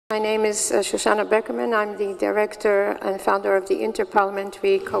My name is Shoshana Bekerman. I'm the director and founder of the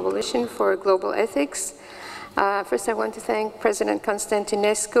Inter-parliamentary Coalition for Global Ethics. First, I want to thank President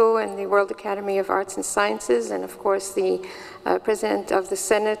Constantinescu and the World Academy of Arts and Sciences, and of course the President of the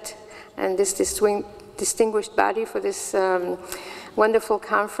Senate and this distinguished body for this wonderful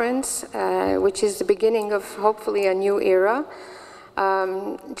conference, which is the beginning of hopefully a new era.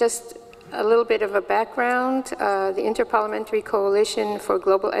 Just a little bit of a background. The Inter-parliamentary Coalition for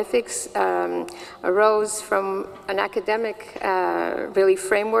Global Ethics arose from an academic really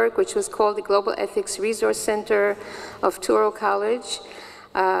framework which was called the Global Ethics Resource Center of Touro College.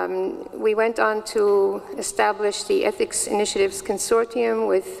 We went on to establish the Ethics Initiatives Consortium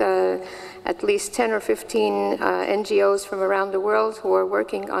with at least 10 or 15 NGOs from around the world who are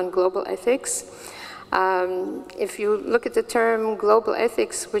working on global ethics. If you look at the term global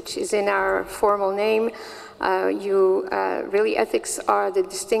ethics, which is in our formal name, really ethics are the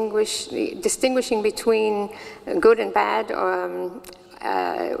distinguishing between good and bad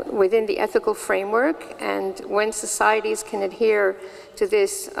within the ethical framework, and when societies can adhere to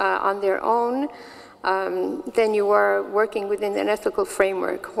this on their own, then you are working within an ethical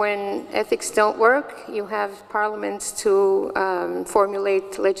framework. When ethics don't work, you have parliaments to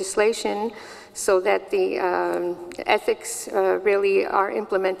formulate legislation so that the ethics really are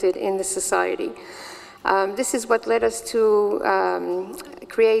implemented in the society. This is what led us to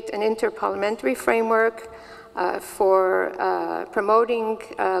create an inter-parliamentary framework for promoting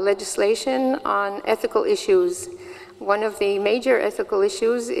legislation on ethical issues. One of the major ethical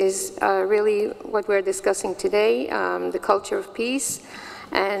issues is really what we're discussing today, the culture of peace,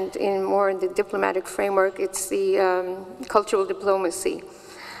 and more in the diplomatic framework, it's the cultural diplomacy.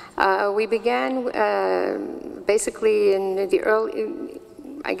 We began basically in the early,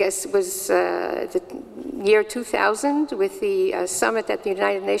 I guess it was the year 2000 with the summit at the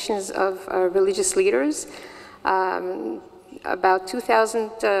United Nations of religious leaders. About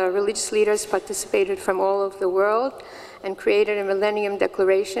 2,000 religious leaders participated from all over the world and created a Millennium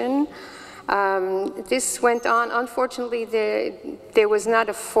Declaration. This went on. Unfortunately, there was not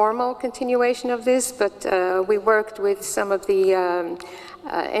a formal continuation of this, but we worked with some of the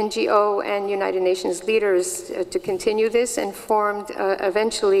NGO and United Nations leaders to continue this, and formed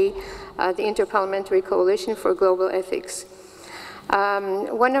eventually the Inter-parliamentary Coalition for Global Ethics.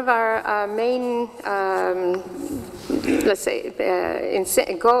 One of our main, let's say,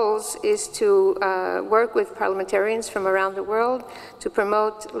 goals is to work with parliamentarians from around the world to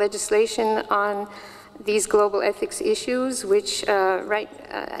promote legislation on these global ethics issues, which right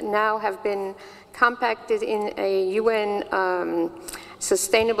now have been compacted in a UN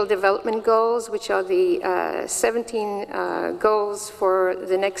Sustainable Development Goals, which are the 17 goals for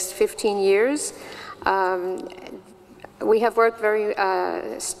the next 15 years. We have worked very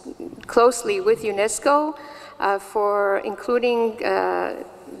closely with UNESCO for including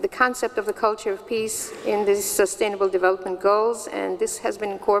the concept of the culture of peace in these Sustainable Development Goals, and this has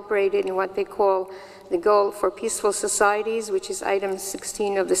been incorporated in what they call the Goal for Peaceful Societies, which is item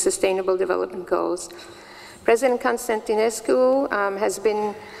 16 of the Sustainable Development Goals. President Constantinescu has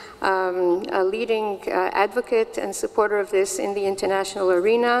been a leading advocate and supporter of this in the international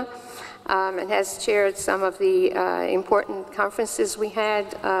arena, and has chaired some of the important conferences we had.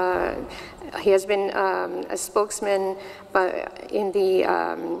 He has been a spokesman in the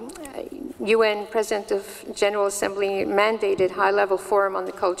UN President of General Assembly mandated high-level forum on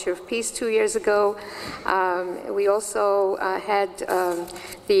the culture of peace 2 years ago. We also had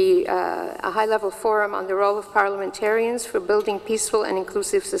a high-level forum on the role of parliamentarians for building peaceful and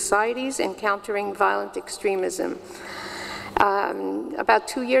inclusive societies and countering violent extremism. About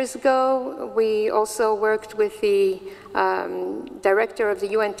 2 years ago, we also worked with the director of the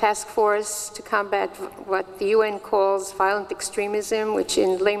UN Task Force to combat what the UN calls violent extremism, which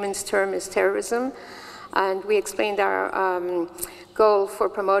in layman's term is terrorism. And we explained our goal for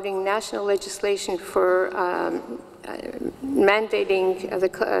promoting national legislation for mandating the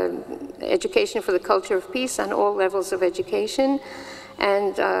education for the culture of peace on all levels of education.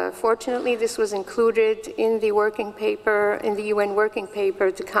 And fortunately, this was included in the working paper, in the UN working paper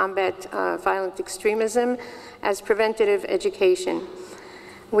to combat violent extremism as preventative education.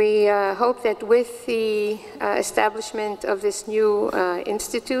 We hope that with the establishment of this new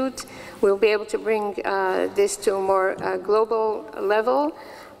institute, we'll be able to bring this to a more global level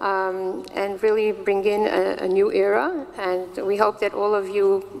and really bring in a new era. And we hope that all of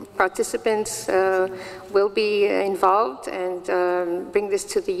you participants will be involved and bring this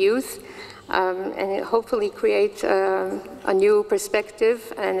to the youth and hopefully create a new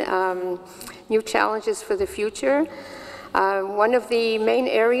perspective and new challenges for the future. One of the main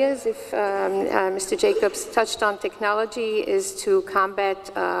areas, if Mr. Jacobs touched on technology, is to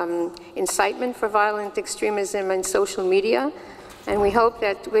combat incitement for violent extremism in social media. And we hope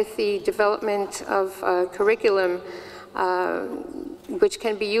that with the development of curriculum, which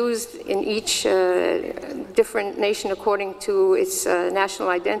can be used in each different nation according to its national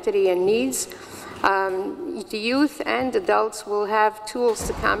identity and needs, the youth and adults will have tools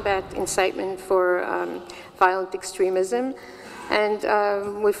to combat incitement for violent extremism.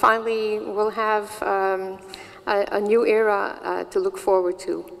 And we finally will have a new era to look forward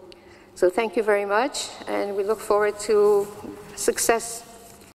to. So thank you very much, and we look forward to success